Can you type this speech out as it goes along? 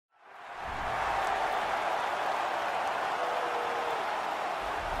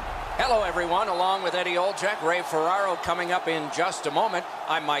Hello, everyone. Along with Eddie Olczyk, Ray Ferraro coming up in just a moment.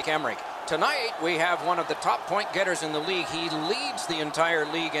 I'm Mike Emmerich. Tonight, we have one of the top point getters in the league. He leads the entire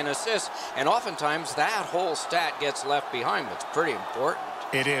league in assists, and oftentimes that whole stat gets left behind. It's pretty important.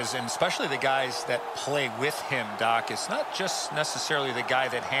 It is, and especially the guys that play with him, Doc. It's not just necessarily the guy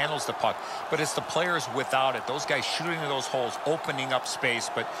that handles the puck, but it's the players without it. Those guys shooting into those holes, opening up space.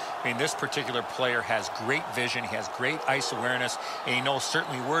 But, I mean, this particular player has great vision. He has great ice awareness, and he knows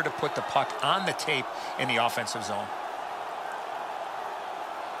certainly where to put the puck on the tape in the offensive zone.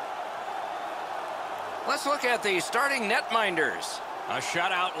 Let's look at the starting netminders. A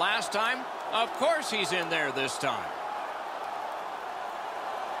shutout last time. Of course he's in there this time.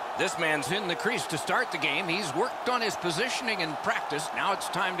 This man's in the crease to start the game. He's worked on his positioning in practice. Now it's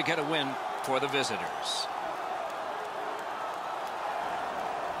time to get a win for the visitors.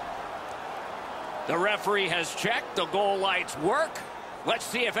 The referee has checked. The goal lights work. Let's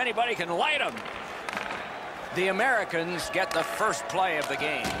see if anybody can light them. The Americans get the first play of the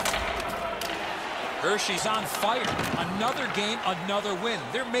game. Hershey's on fire. Another game, another win.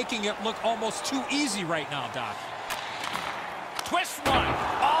 They're making it look almost too easy right now, Doc. Twist one.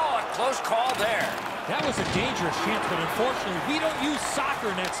 Oh, a close call there. That was a dangerous chance, but unfortunately, we don't use soccer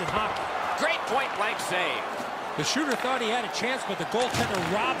nets in hockey. Great point-blank save. The shooter thought he had a chance, but the goaltender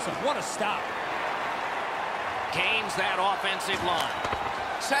robs him. What a stop. Gains that offensive line.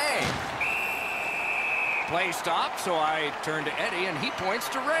 Save. Play stop, so I turn to Eddie, and he points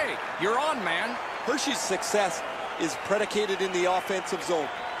to Ray. You're on, man. Hershey's success is predicated in the offensive zone.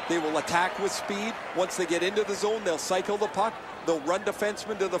 They will attack with speed. Once they get into the zone, they'll cycle the puck. They'll run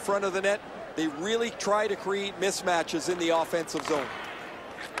defensemen to the front of the net. They really try to create mismatches in the offensive zone.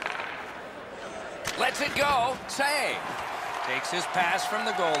 Lets it go. Save. Takes his pass from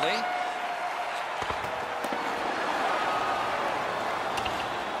the goalie.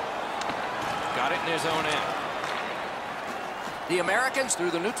 Got it in his own end. The Americans through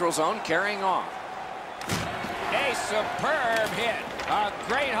the neutral zone carrying on. A superb hit. A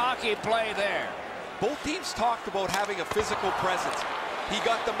great hockey play there. Both teams talked about having a physical presence. He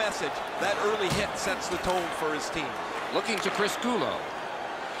got the message. That early hit sets the tone for his team. Looking to Chris Gulo.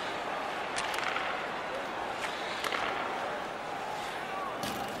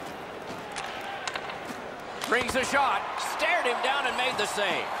 Brings a shot. Stared him down and made the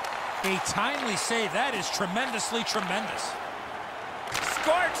save. A timely save. That is tremendously tremendous.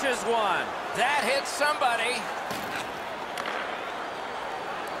 Scorches one. That hits somebody.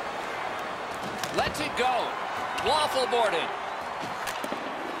 Lets it go. Waffle boarded.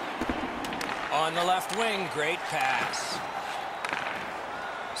 On the left wing, great pass.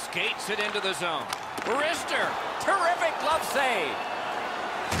 Skates it into the zone. Wrister, terrific glove save.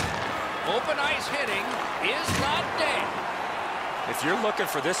 Open ice hitting is not dead. If you're looking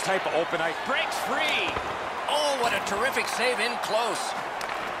for this type of open ice... Breaks free. Oh, what a terrific save in close.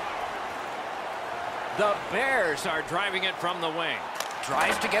 The Bears are driving it from the wing.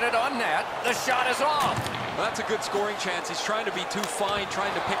 Tries to get it on net. The shot is off. Well, that's a good scoring chance. He's trying to be too fine,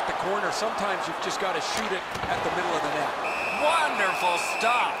 trying to pick the corner. Sometimes you've just got to shoot it at the middle of the net. Wonderful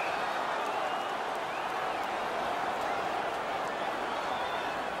stop.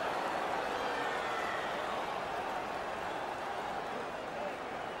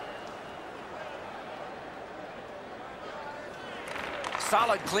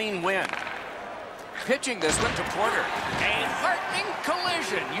 Solid, clean win. Pitching this one to Porter. A heartening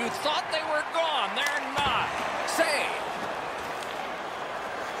collision. You thought they were gone. They're not. Save.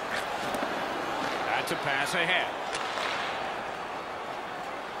 That's a pass ahead.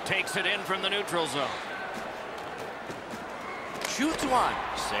 Takes it in from the neutral zone. Shoots one.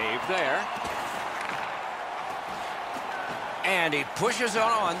 Save there. And he pushes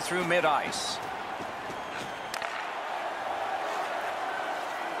on through mid-ice.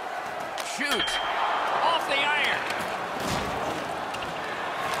 Shoots. Off the iron.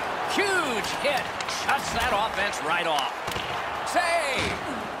 Huge hit. Shuts that offense right off. Save.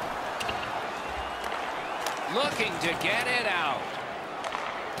 Looking to get it out.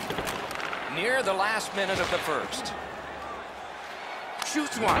 Near the last minute of the first.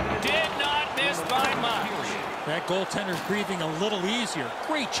 Shoots one. Did not miss by much. That goaltender's breathing a little easier.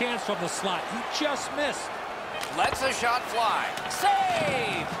 Great chance from the slot. He just missed. Lets a shot fly.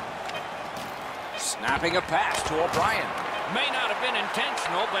 Save. Snapping a pass to O'Brien. May not have been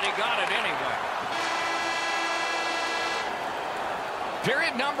intentional, but he got it anyway.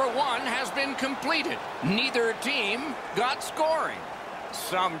 Period number 1 has been completed. Neither team got scoring.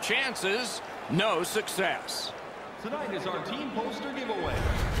 Some chances, no success. Tonight is our team poster giveaway.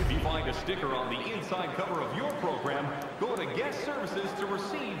 If you find a sticker on the inside cover of your program, go to Guest Services to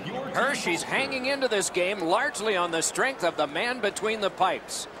receive your... Hershey's hanging into this game largely on the strength of the man between the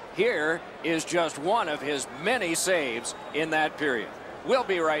pipes. Here is just one of his many saves in that period. We'll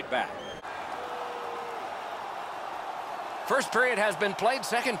be right back. First period has been played.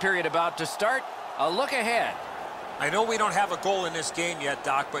 Second period about to start. A look ahead. I know we don't have a goal in this game yet,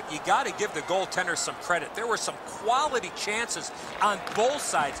 Doc, but you got to give the goaltender some credit. There were some quality chances on both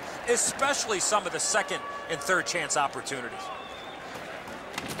sides, especially some of the second and third chance opportunities.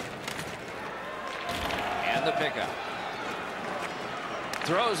 And the pickup.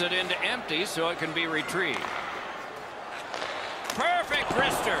 Throws it into empty so it can be retrieved. Perfect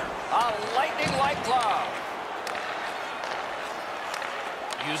wrister. A lightning-like glove.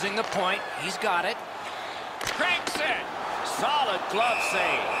 Using the point, he's got it. Cranks it. Solid glove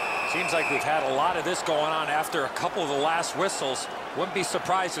save. Seems like we've had a lot of this going on after a couple of the last whistles. Wouldn't be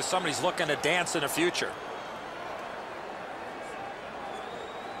surprised if somebody's looking to dance in the future.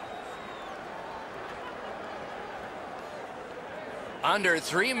 Under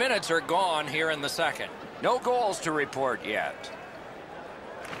 3 minutes are gone here in the second. No goals to report yet.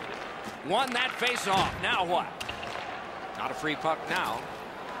 Won that face-off. Now what? Not a free puck now.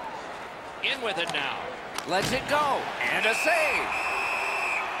 In with it now. Lets it go. And a save.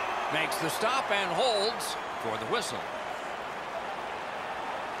 Makes the stop and holds for the whistle.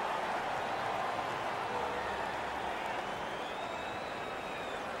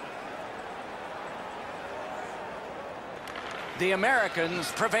 The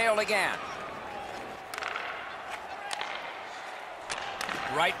Americans prevailed again.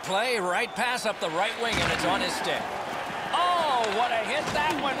 Right play, right pass up the right wing, and it's on his stick. Oh, what a hit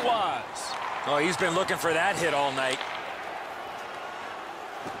that one was. Oh, he's been looking for that hit all night.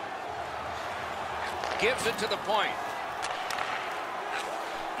 Gives it to the point.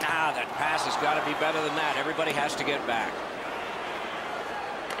 Ah, that pass has got to be better than that. Everybody has to get back.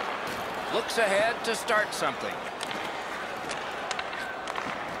 Looks ahead to start something.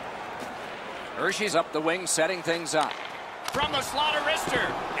 Hershey's up the wing, setting things up. From the slot of wrister.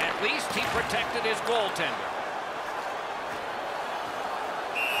 At least he protected his goaltender.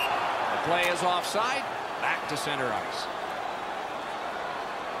 The play is offside. Back to center ice.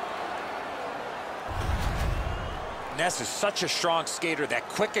 Ness is such a strong skater. That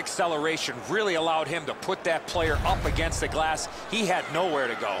quick acceleration really allowed him to put that player up against the glass. He had nowhere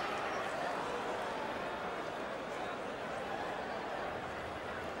to go.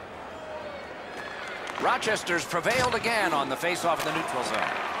 Rochester's prevailed again on the face-off in the neutral zone.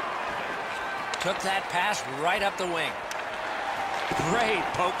 Took that pass right up the wing. Great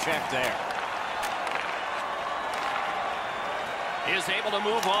poke check there. Is able to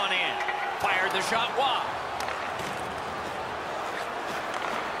move on in. Fired the shot wide.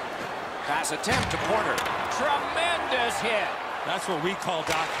 Pass attempt to Porter. Tremendous hit. That's what we call,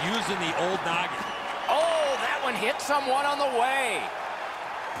 Doc, using the old noggin. Oh, that one hit someone on the way.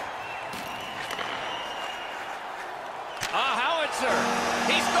 A howitzer.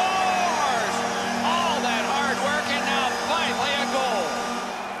 He scores! All that hard work and now finally a goal.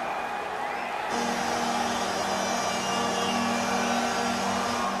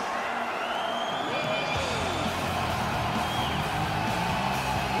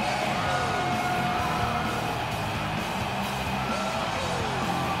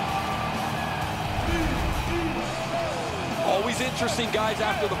 Always interesting, guys,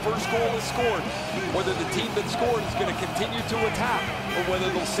 after the first goal is scored, whether the team that scored is going to continue to attack or whether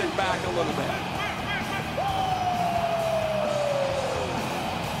they'll sit back a little bit.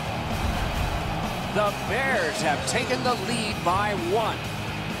 The Bears have taken the lead by 1.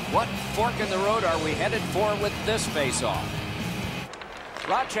 What fork in the road are we headed for with this face-off?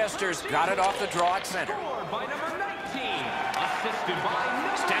 Rochester's got it off the draw at center. By number 19, assisted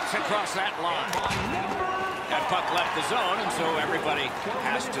by Steps across that line. That puck left the zone, and so everybody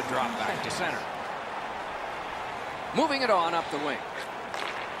has to drop back to center. Moving it on up the wing.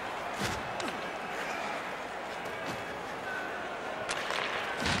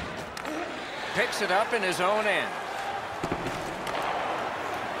 Picks it up in his own end.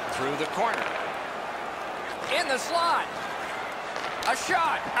 Through the corner. In the slot. A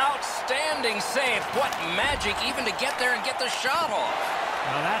shot. Outstanding save. What magic even to get there and get the shot off.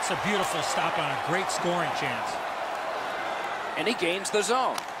 Now that's a beautiful stop on a great scoring chance. And he gains the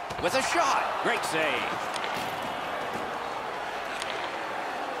zone with a shot. Great save.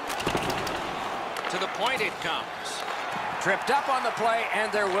 To the point it comes. Tripped up on the play,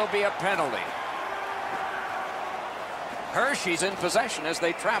 and there will be a penalty. Hershey's in possession as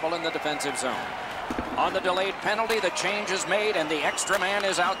they travel in the defensive zone. On the delayed penalty, the change is made, and the extra man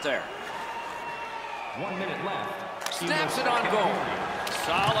is out there. 1 minute left. Snaps it on goal.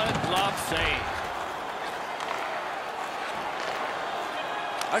 Solid glove save.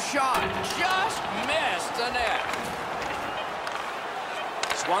 A shot. Just missed the net.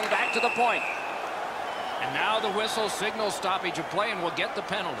 Swung back to the point. And now the whistle signals stoppage of play and will get the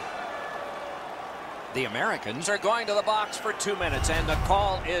penalty. The Americans are going to the box for 2 minutes, and the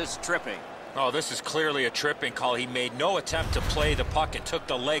call is tripping. Oh, this is clearly a tripping call. He made no attempt to play the puck and took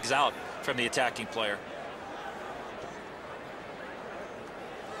the legs out from the attacking player.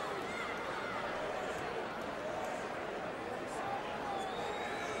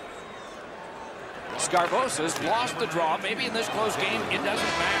 Scarbosa's lost the draw. Maybe in this close game, it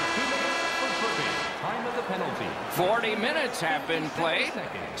doesn't matter. Time of the penalty. 40 minutes have been played.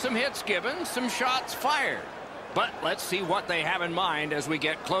 Some hits given, some shots fired. But let's see what they have in mind as we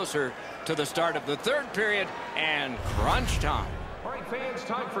get closer to the start of the third period and crunch time. All right, fans,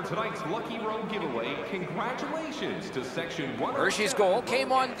 time for tonight's Lucky Row giveaway. Congratulations to Section 1. Hershey's goal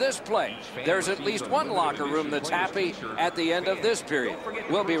came on this play. There's at least one locker room that's happy at the end of this period.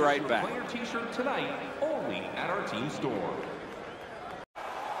 We'll be right back. Player t-shirt tonight only at our team store.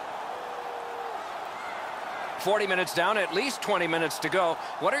 40 minutes down, at least 20 minutes to go.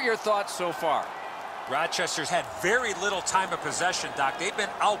 What are your thoughts so far? Rochester's had very little time of possession, Doc. They've been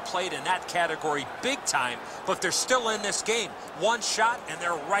outplayed in that category big time, but they're still in this game. One shot, and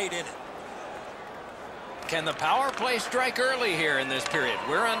they're right in it. Can the power play strike early here in this period?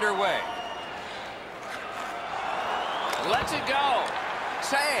 We're underway. Lets it go.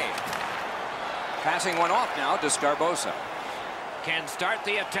 Save. Passing one off now to Scarbosa. Can start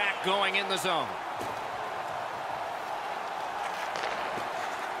the attack going in the zone.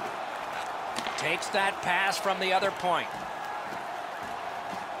 Takes that pass from the other point.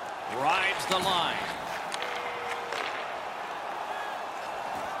 Rides the line.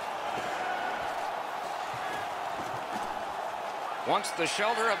 Wants the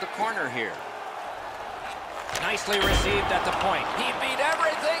shelter of the corner here. Nicely received at the point. He beat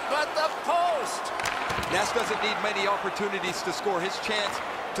everything but the post. Ness doesn't need many opportunities to score. His chance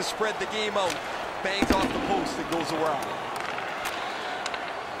to spread the game out. Bangs off the post and goes around.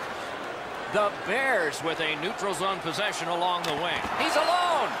 The Bears with a neutral zone possession along the wing. He's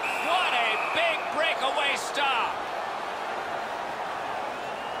alone. What a big breakaway stop.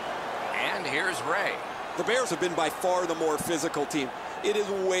 And here's Ray. The Bears have been by far the more physical team. It is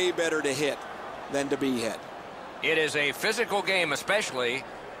way better to hit than to be hit. It is a physical game, especially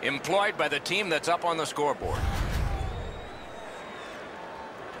employed by the team that's up on the scoreboard.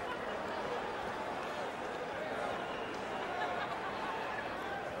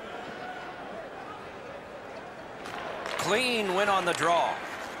 Clean win on the draw.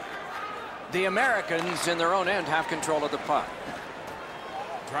 The Americans in their own end have control of the puck.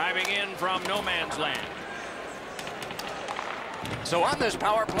 Driving in from no man's land. So on this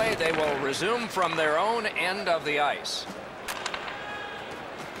power play, they will resume from their own end of the ice.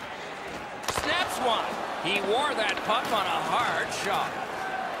 Snaps one. He wore that puck on a hard shot.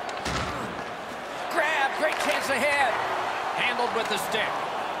 Grab, great chance ahead. Handled with the stick.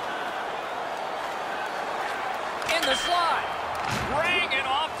 In the slot. Rang it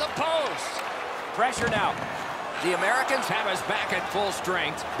off the post. Pressure now. The Americans have us back at full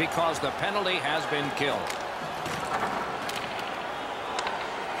strength because the penalty has been killed.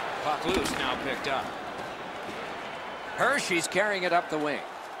 Puck loose, now picked up. Hershey's carrying it up the wing.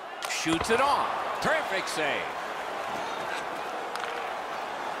 Shoots it on. Perfect save.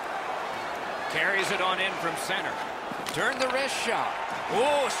 Carries it on in from center. Turn the wrist shot.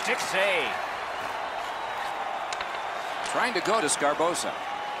 Oh, stick save. Trying to go to Scarbosa.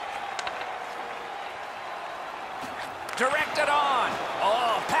 Directed on.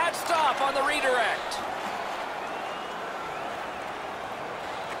 Oh, pad stop on the redirect.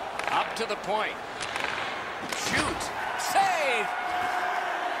 Up to the point. Shoot. Save.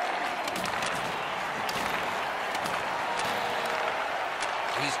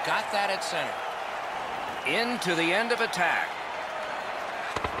 He's got that at center. Into the end of attack.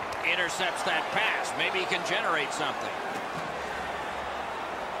 Intercepts that pass. Maybe he can generate something.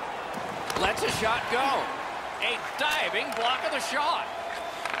 Lets a shot go. A diving block of the shot.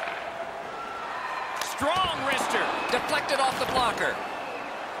 Strong wrister. Deflected off the blocker.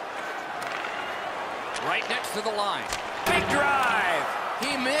 Right next to the line. Big drive.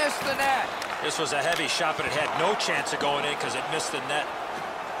 He missed the net. This was a heavy shot, but it had no chance of going in because it missed the net.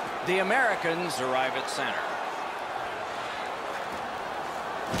 The Americans arrive at center.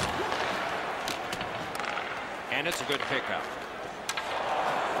 And it's a good pickup.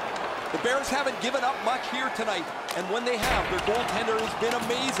 The Bears haven't given up much here tonight, and when they have, their goaltender has been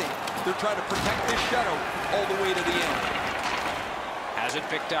amazing. They're trying to protect this shutout all the way to the end. Has it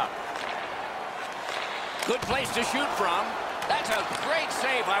picked up. Good place to shoot from. That's a great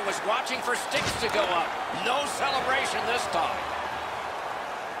save. I was watching for sticks to go up. No celebration this time.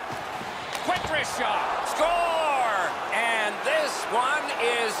 Quick wrist shot. Score! And this one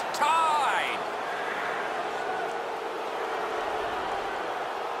is tied.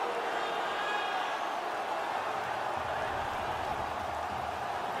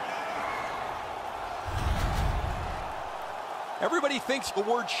 Everybody thinks the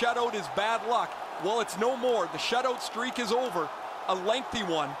word shutout is bad luck. Well, it's no more. The shutout streak is over. A lengthy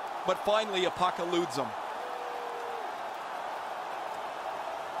one, but finally a puck eludes them.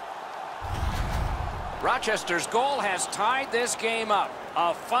 Rochester's goal has tied this game up.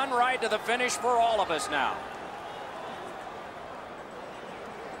 A fun ride to the finish for all of us now.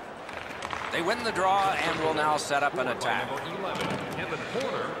 They win the draw and will now set up an attack.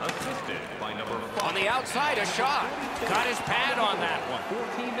 On the outside, a shot. Got his pad on that one.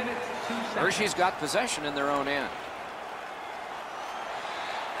 Hershey's got possession in their own end.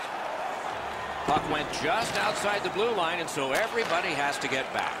 Puck went just outside the blue line, and so everybody has to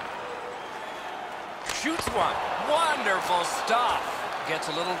get back. Shoots one. Wonderful stuff. Gets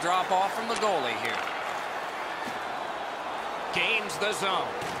a little drop off from the goalie here. Gains the zone.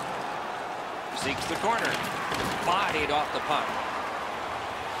 Seeks the corner. Bodied off the puck.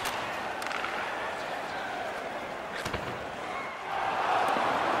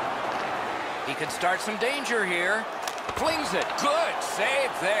 He could start some danger here. Flings it. Good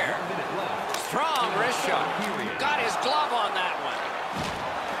save there. Strong wrist shot. Got his glove on that one.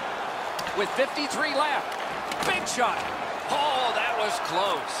 With 53 left. Big shot. Oh, that was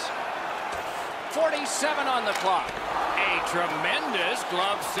close. 47 on the clock. A tremendous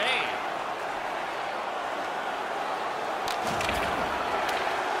glove save.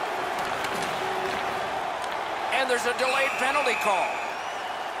 And there's a delayed penalty call.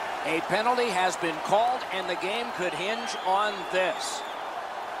 A penalty has been called, and the game could hinge on this.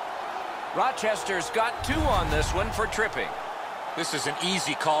 Rochester's got 2 on this one for tripping. This is an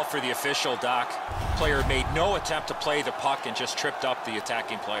easy call for the official, Doc. Player made no attempt to play the puck and just tripped up the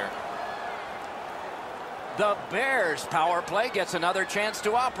attacking player. The Bears' power play gets another chance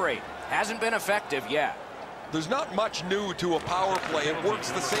to operate. Hasn't been effective yet. There's not much new to a power play. It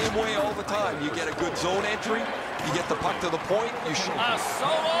works the same way all the time. You get a good zone entry, you get the puck to the point, you shoot. A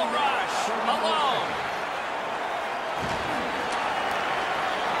solo rush, alone.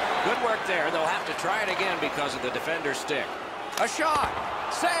 Good work there. They'll have to try it again because of the defender's stick. A shot,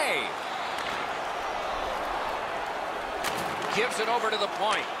 save. Gives it over to the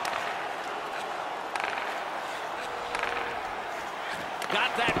point.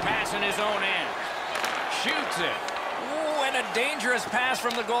 Got that pass in his own end. Shoots it. Ooh, and a dangerous pass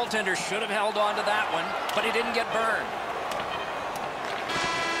from the goaltender. Should have held on to that one, but he didn't get burned.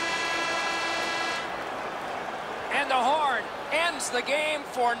 And the horn ends the game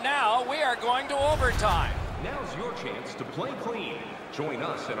for now. We are going to overtime. Now's your chance to play clean. Join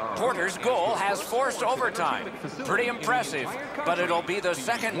us in our Porter's goal has forced overtime. Pretty impressive, but it'll be the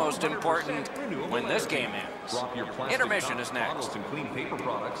second most important when this game ends. Intermission is next. And clean paper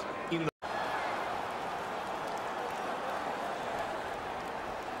products in the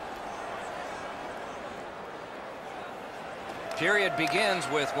period begins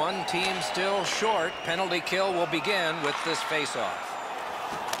with one team still short. Penalty kill will begin with this faceoff.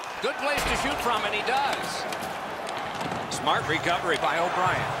 Good place to shoot from, and he does. Smart recovery by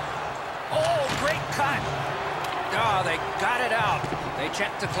O'Brien. Oh, great cut. Oh, they got it out. They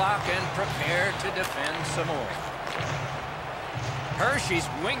check the clock and prepare to defend some more. Hershey's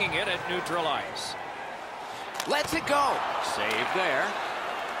winging it at neutral ice. Lets it go. Save there.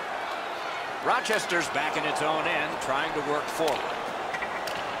 Rochester's back in its own end, trying to work forward.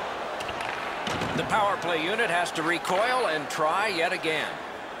 The power play unit has to recoil and try yet again.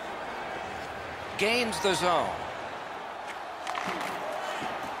 Gains the zone.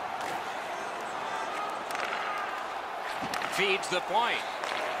 Feeds the point.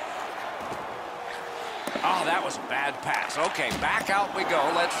 Oh, that was a bad pass. Okay, back out we go.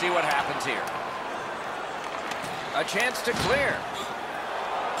 Let's see what happens here. A chance to clear.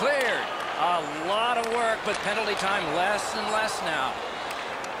 Cleared. A lot of work, but penalty time less and less now.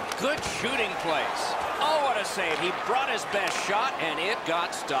 Good shooting place. Oh, what a save. He brought his best shot, and it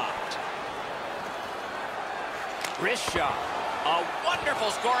got stopped. Wrist shot. A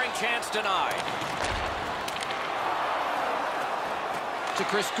wonderful scoring chance denied. To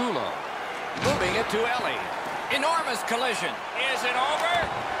Chris Gulo. Moving it to Ellie. Enormous collision. Is it over?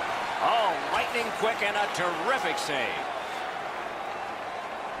 Oh, lightning quick and a terrific save.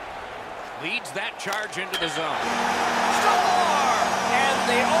 Leads that charge into the zone. Score! And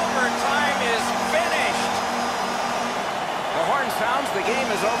the overtime is finished. The horn sounds, the game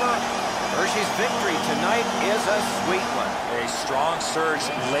is over. Hershey's victory tonight is a sweet one. A strong surge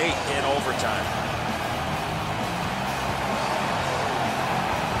late in overtime.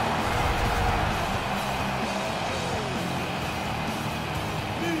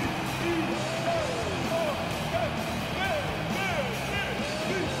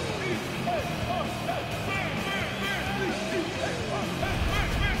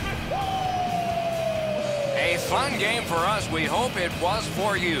 A fun game for us. We hope it was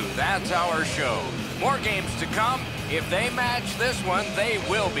for you. That's our show. More games to come. If they match this one, they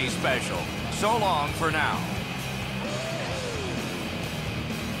will be special. So long for now.